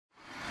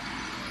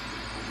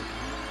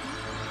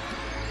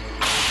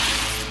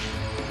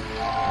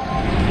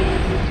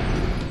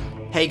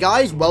Hey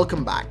guys,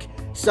 welcome back.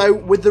 So,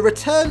 with the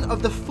return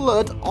of the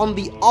Flood on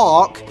the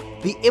Ark,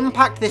 the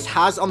impact this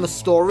has on the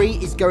story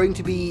is going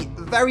to be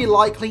very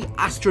likely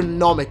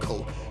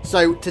astronomical.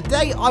 So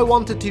today I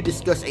wanted to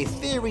discuss a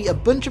theory a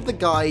bunch of the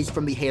guys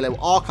from the Halo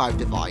Archive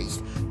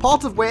devised,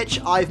 part of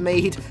which I've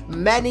made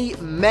many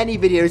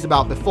videos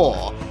about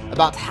before,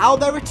 about how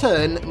their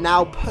return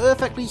now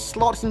perfectly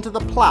slots into the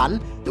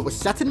plan that was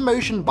set in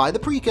motion by the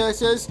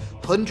Precursors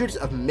hundreds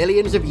of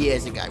millions of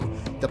years ago.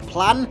 The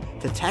plan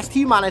to test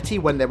humanity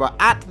when they were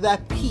at their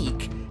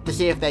peak, to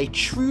see if they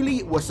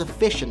truly were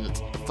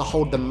sufficient to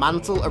hold the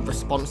mantle of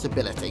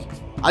responsibility.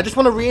 I just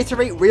want to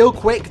reiterate real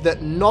quick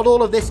that not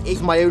all of this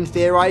is my own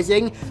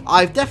theorizing.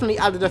 I've definitely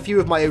added a few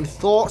of my own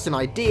thoughts and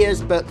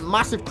ideas, but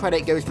massive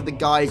credit goes to the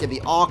guys at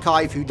the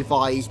Archive who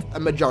devised a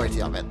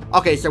majority of it.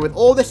 Okay, so with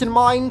all this in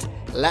mind,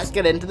 let's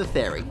get into the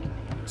theory.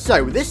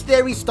 So, this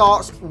theory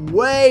starts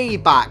way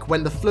back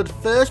when the Flood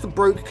first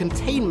broke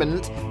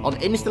containment on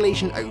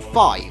Installation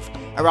 05,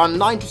 around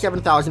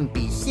 97,000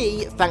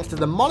 BC, thanks to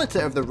the Monitor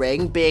of the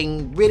Ring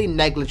being really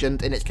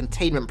negligent in its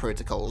containment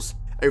protocols.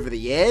 Over the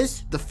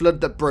years, the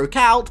Flood that broke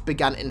out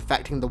began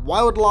infecting the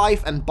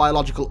wildlife and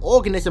biological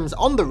organisms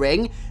on the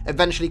ring,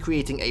 eventually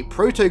creating a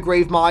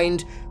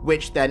proto-Gravemind,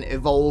 which then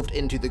evolved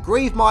into the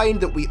Gravemind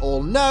that we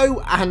all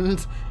know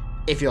and,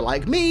 if you're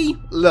like me,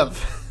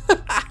 love.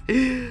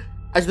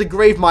 As the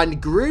Gravemind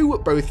grew,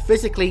 both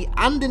physically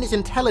and in its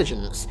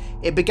intelligence,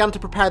 it began to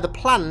prepare the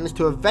plans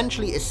to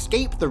eventually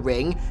escape the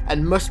ring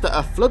and muster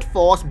a Flood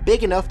force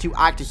big enough to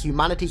act as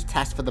humanity's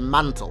test for the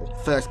mantle,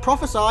 first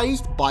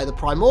prophesized by the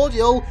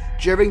Primordial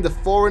during the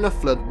Forerunner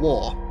Flood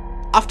War.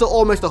 After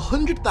almost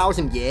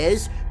 100,000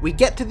 years, we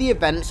get to the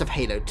events of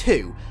Halo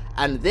 2,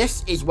 and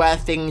this is where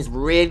things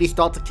really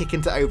start to kick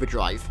into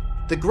overdrive.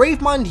 The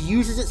Gravemind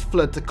uses its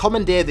Flood to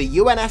commandeer the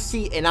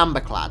UNSC in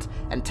Amberclad,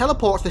 and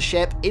teleports the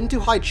ship into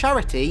High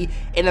Charity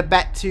in a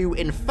bet to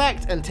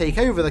infect and take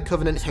over the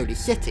Covenant's holy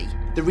city.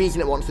 The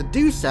reason it wants to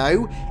do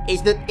so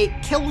is that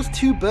it kills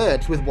two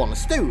birds with one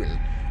stone.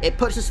 It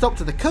puts a stop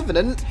to the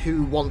Covenant,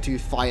 who want to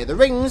fire the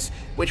rings,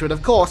 which would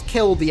of course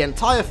kill the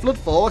entire Flood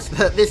force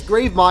that this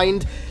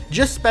Gravemind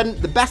just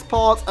spent the best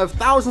part of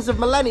thousands of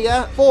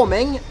millennia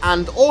forming,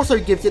 and also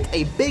gives it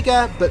a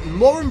bigger, but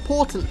more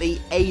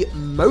importantly, a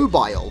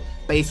mobile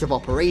base of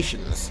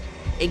operations.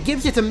 It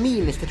gives it a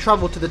means to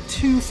travel to the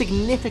two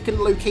significant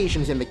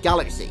locations in the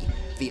galaxy,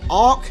 the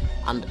Ark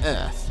and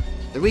Earth.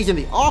 The reason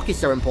the Ark is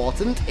so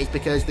important is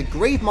because the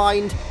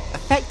Gravemind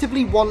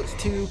effectively wants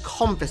to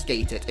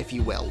confiscate it, if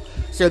you will.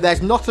 So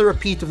there's not a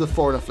repeat of the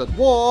Forerunner Flood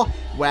War,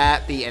 where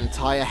the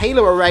entire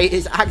Halo array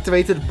is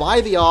activated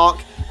by the Ark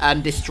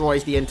and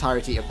destroys the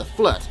entirety of the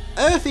Flood.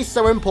 Earth is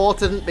so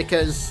important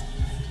because,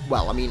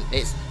 well, I mean,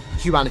 it's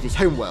humanity's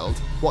homeworld.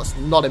 What's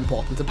not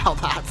important about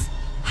that?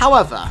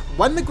 However,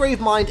 when the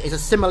Gravemind is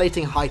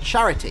assimilating High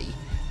Charity,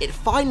 it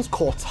finds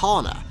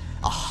Cortana,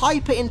 a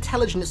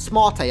hyper-intelligent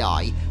smart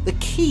AI, the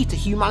key to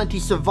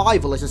humanity's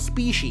survival as a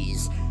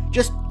species,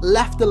 just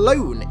left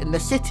alone in the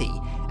city,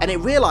 and it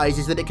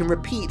realizes that it can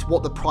repeat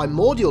what the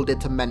Primordial did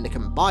to Mendic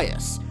and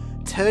Bias,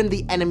 turn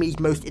the enemy's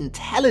most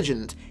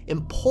intelligent,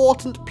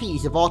 important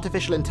piece of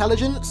artificial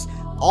intelligence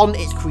on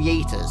its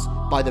creators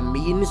by the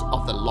means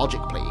of the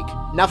Logic Plague.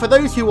 Now, for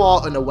those who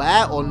are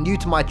unaware or new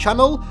to my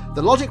channel,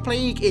 the Logic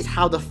Plague is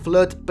how the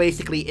Flood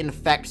basically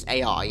infects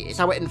AI. It's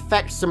how it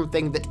infects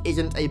something that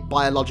isn't a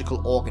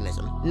biological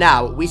organism.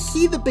 Now, we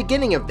see the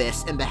beginning of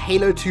this in the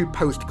Halo 2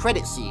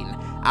 post-credit scene,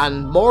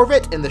 and more of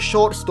it in the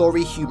short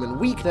story Human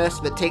Weakness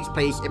that takes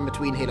place in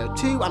between Halo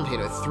 2 and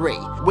Halo 3,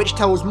 which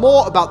tells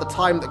more about the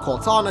time that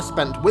Cortana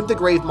spent with the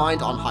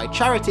Gravemind on High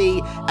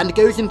Charity, and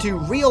goes into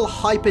real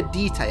hyper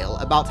detail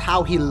about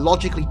how he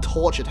logically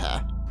tortured her.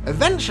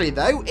 Eventually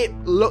though, it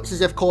looks as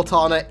if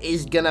Cortana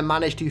is gonna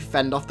manage to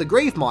fend off the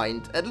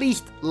Gravemind, at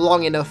least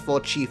long enough for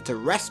Chief to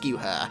rescue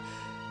her.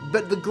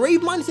 But the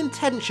Gravemind's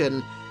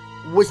intention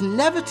was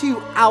never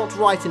to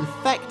outright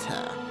infect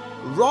her,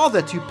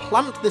 rather to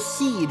plant the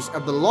seeds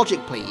of the Logic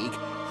Plague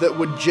that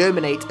would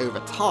germinate over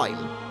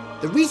time.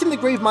 The reason the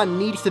Gravemind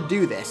needs to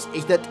do this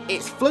is that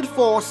its Flood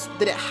force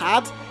that it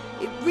had,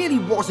 it really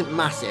wasn't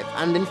massive,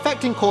 and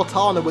infecting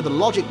Cortana with the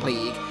Logic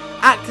Plague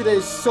acted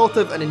as sort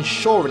of an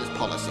insurance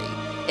policy,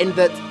 in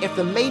that if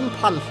the main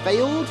plan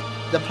failed,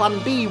 the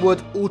plan B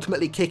would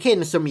ultimately kick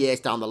in some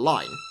years down the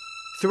line.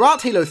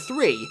 Throughout Halo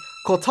 3,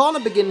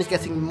 Cortana begins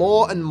getting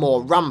more and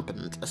more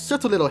rampant, a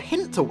subtle little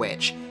hint to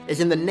which is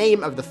in the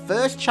name of the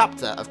first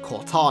chapter of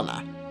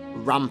Cortana,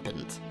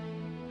 Rampant.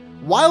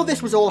 While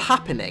this was all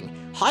happening,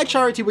 High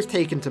Charity was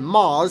taken to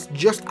Mars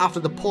just after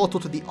the portal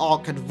to the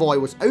Ark at Voy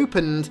was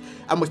opened,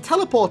 and was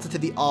teleported to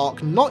the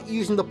Ark not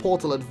using the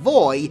portal at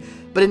Voy,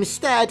 but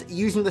instead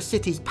using the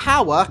city's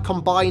power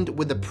combined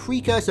with the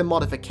Precursor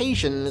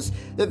modifications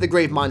that the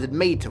Gravemind had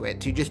made to it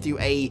to just do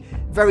a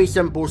very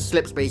simple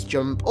slip-space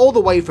jump all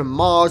the way from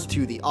Mars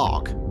to the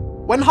Ark.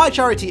 When High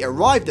Charity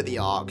arrived at the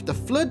Ark, the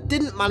Flood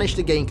didn't manage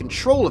to gain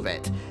control of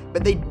it,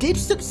 but they did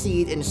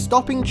succeed in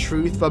stopping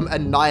Truth from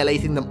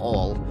annihilating them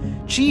all.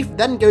 Chief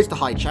then goes to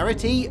High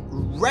Charity,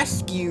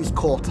 rescues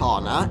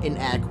Cortana, in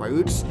air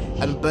quotes,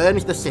 and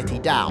burns the city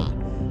down.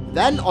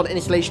 Then, on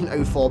Installation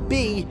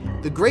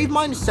 04B, the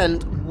Gravemind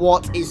sent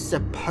what is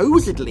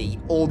supposedly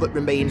all that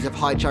remains of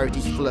High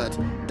Charity's Flood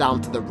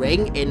down to the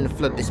ring in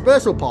Flood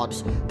dispersal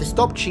pods to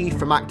stop Chief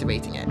from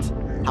activating it.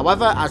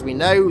 However, as we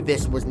know,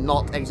 this was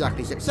not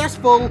exactly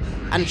successful,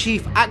 and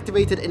Chief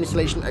activated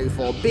Installation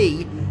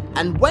 04B,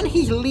 and when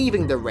he's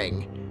leaving the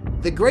ring,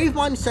 the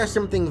Gravemind says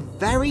something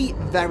very,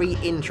 very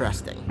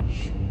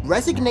interesting.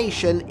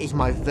 Resignation is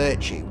my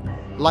virtue.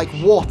 Like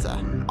water,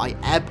 I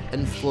ebb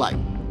and flow.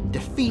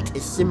 Defeat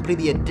is simply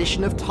the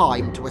addition of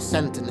time to a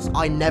sentence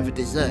I never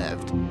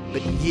deserved,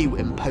 but you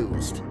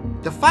imposed.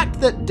 The fact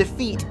that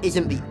defeat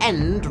isn't the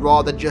end,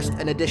 rather just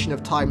an addition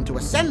of time to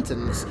a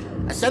sentence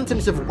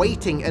of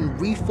waiting and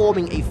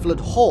reforming a Flood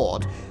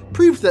horde,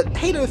 proves that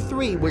Halo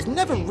 3 was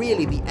never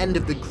really the end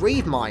of the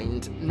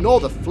Gravemind, nor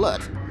the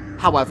Flood.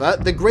 However,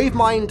 the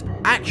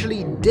Gravemind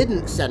actually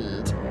didn't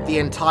send the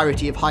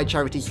entirety of High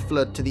Charity's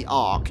Flood to the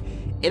Ark.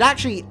 It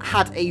actually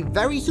had a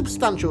very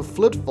substantial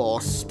Flood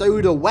force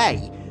stowed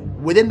away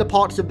within the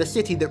parts of the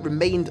city that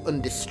remained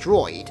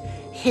undestroyed,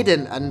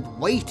 hidden and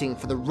waiting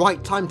for the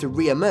right time to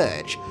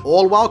re-emerge,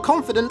 all while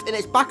confident in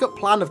its backup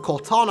plan of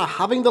Cortana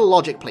having the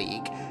Logic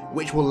Plague,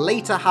 which will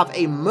later have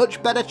a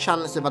much better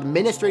chance of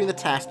administering the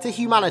test to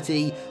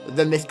humanity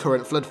than this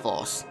current Flood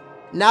force.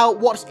 Now,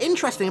 what's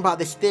interesting about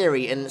this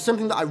theory, and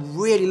something that I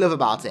really love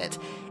about it,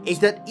 is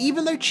that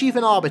even though Chief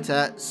and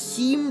Arbiter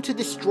seem to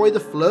destroy the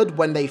Flood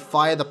when they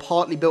fire the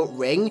partly built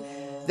ring,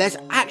 there's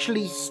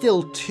actually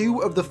still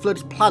two of the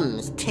Flood's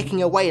plans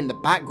ticking away in the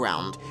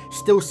background,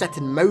 still set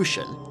in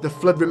motion, the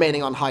Flood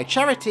remaining on High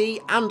Charity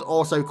and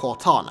also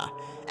Cortana.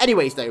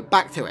 Anyways though,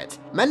 back to it.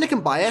 Mendic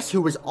and Bias,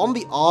 who was on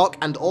the Ark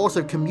and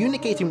also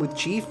communicating with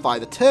Chief via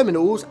the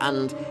terminals,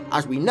 and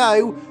as we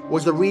know,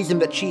 was the reason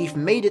that Chief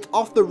made it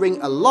off the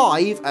ring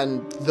alive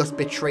and thus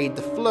betrayed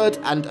the Flood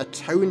and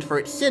atoned for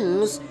its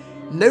sins,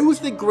 knows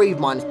the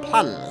Gravemind's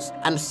plans,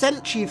 and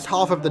sent Chief's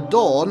half of the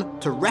Dawn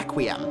to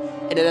Requiem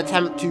in an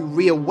attempt to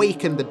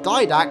reawaken the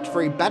Didact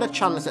for a better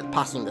chance at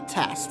passing the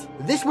test.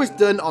 This was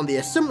done on the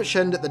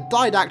assumption that the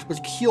Didact was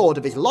cured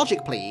of his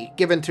Logic Plague,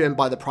 given to him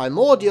by the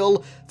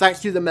Primordial, thanks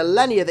to the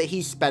millennia that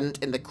he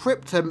spent in the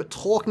Cryptum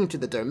talking to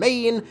the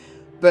Domain,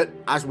 but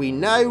as we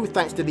know,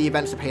 thanks to the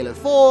events of Halo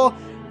 4,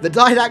 the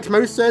Didact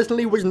most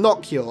certainly was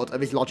not cured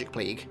of his Logic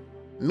Plague.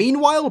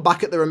 Meanwhile,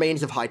 back at the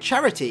remains of High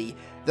Charity,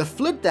 the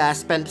Flood there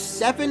spent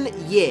 7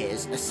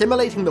 years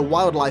assimilating the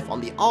wildlife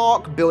on the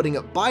Ark, building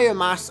up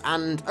biomass,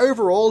 and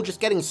overall just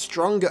getting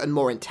stronger and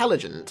more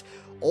intelligent,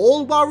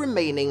 all while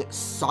remaining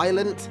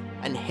silent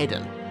and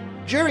hidden.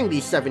 During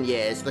these 7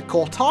 years, the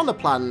Cortana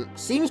plan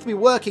seems to be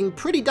working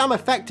pretty damn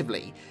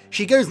effectively.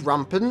 She goes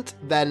rampant,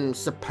 then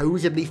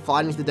supposedly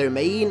finds the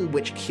Domain,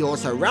 which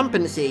cures her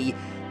rampancy,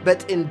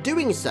 but in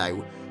doing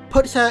so,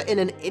 puts her in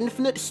an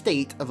infinite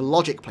state of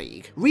Logic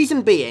Plague.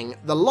 Reason being,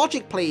 the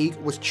Logic Plague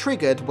was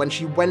triggered when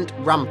she went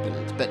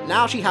rampant, but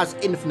now she has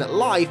infinite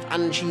life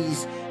and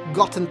she's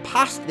gotten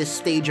past this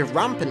stage of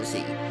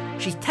rampancy.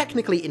 She's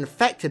technically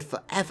infected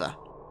forever.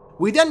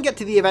 We then get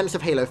to the events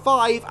of Halo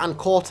 5, and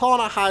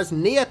Cortana has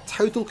near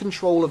total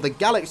control of the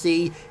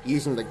galaxy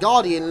using the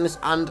Guardians,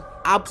 and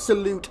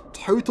absolute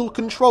total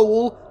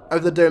control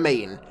of the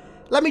Domain.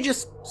 Let me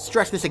just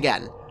stress this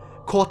again.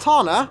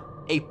 Cortana,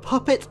 a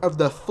puppet of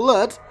the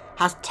Flood,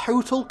 has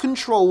total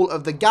control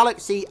of the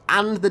galaxy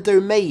and the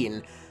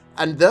Domain,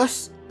 and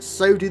thus,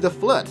 so do the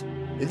Flood.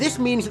 This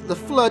means that the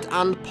Flood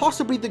and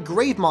possibly the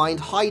Gravemind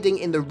hiding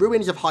in the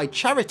ruins of High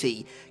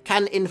Charity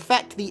can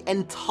infect the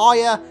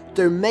entire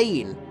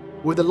Domain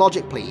with the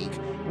Logic Plague,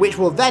 which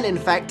will then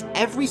infect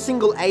every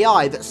single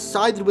AI that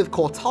sided with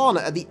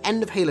Cortana at the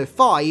end of Halo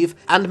 5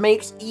 and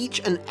makes each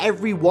and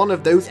every one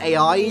of those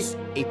AIs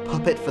a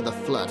puppet for the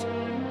Flood.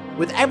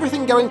 With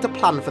everything going to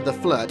plan for the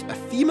Flood, a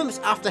few months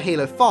after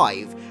Halo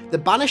 5, the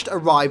Banished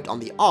arrived on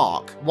the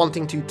Ark,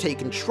 wanting to take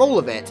control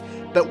of it,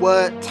 but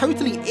were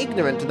totally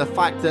ignorant to the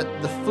fact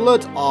that the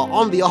Flood are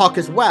on the Ark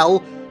as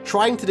well,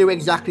 trying to do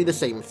exactly the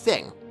same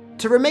thing.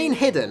 To remain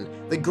hidden,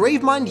 the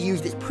Gravemind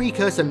used its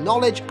Precursor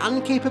knowledge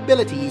and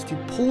capabilities to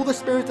pull the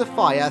Spirit of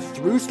Fire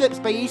through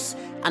slipspace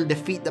and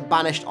defeat the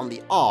Banished on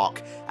the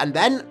Ark, and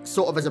then,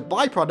 sort of as a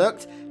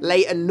byproduct,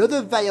 lay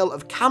another veil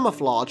of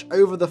camouflage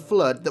over the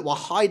Flood that were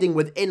hiding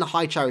within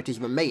High Charity's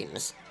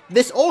remains.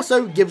 This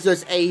also gives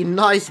us a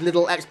nice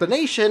little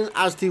explanation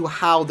as to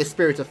how the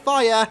Spirit of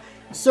Fire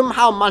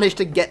somehow managed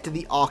to get to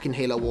the Ark in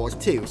Halo Wars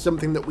 2,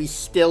 something that we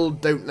still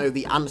don't know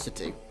the answer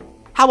to.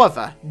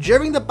 However,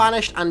 during the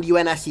Banished and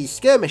UNSC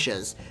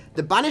skirmishes,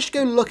 the Banished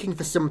go looking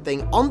for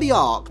something on the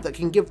Ark that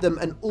can give them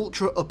an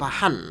ultra upper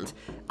hand,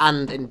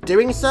 and in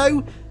doing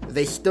so,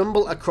 they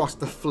stumble across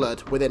the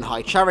Flood within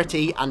High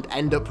Charity and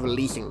end up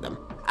releasing them.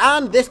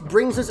 And this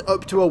brings us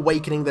up to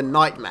Awakening the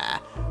Nightmare.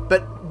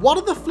 But what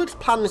are the Flood's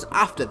plans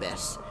after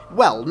this?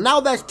 Well, now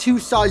there's two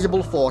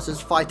sizable forces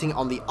fighting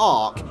on the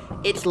Ark,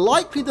 it's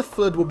likely the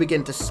Flood will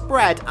begin to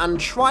spread and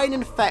try and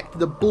infect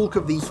the bulk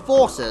of these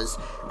forces,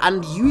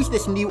 and use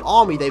this new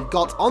army they've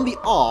got on the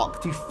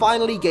Ark to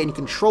finally gain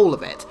control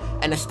of it,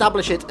 and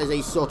establish it as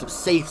a sort of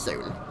safe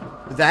zone.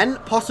 Then,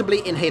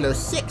 possibly in Halo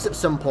 6 at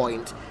some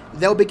point,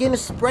 they'll begin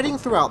spreading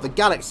throughout the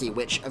galaxy,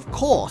 which of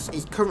course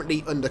is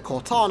currently under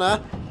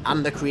Cortana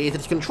and the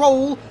Created's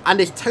control, and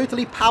is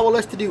totally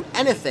powerless to do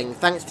anything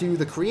thanks to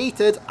the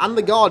Created and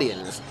the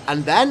Guardians.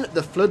 And then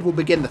the Flood will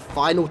begin the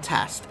final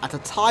test at a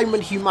time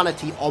when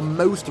humanity are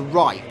most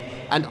ripe,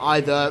 and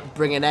either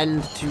bring an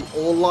end to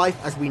all life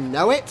as we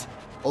know it,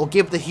 or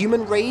give the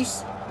human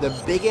race the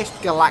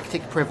biggest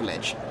galactic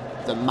privilege,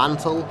 the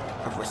Mantle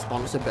of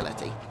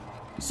Responsibility.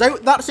 So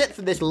that's it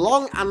for this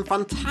long and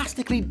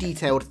fantastically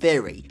detailed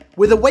theory.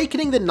 With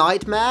Awakening the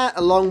Nightmare,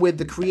 along with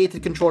the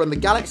Created controlling the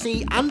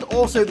galaxy, and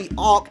also the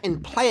Ark in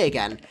play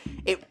again,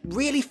 it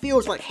really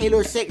feels like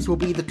Halo 6 will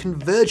be the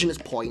convergence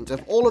point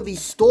of all of these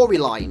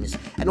storylines,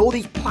 and all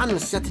these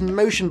plans set in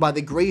motion by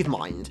the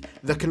Gravemind.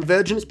 The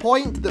convergence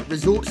point that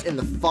results in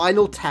the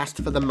final test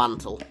for the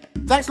Mantle.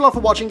 Thanks a lot for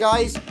watching,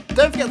 guys.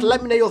 Don't forget to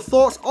let me know your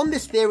thoughts on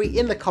this theory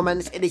in the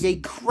comments. It is a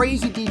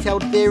crazy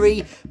detailed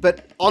theory,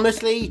 but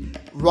honestly,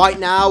 right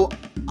now,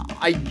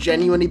 I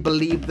genuinely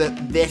believe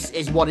that this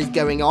is what is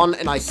going on,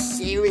 and I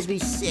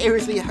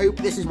seriously hope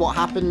this is what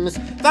happens.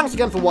 Thanks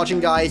again for watching,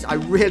 guys. I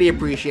really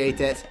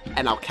appreciate it,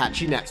 and I'll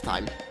catch you next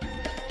time.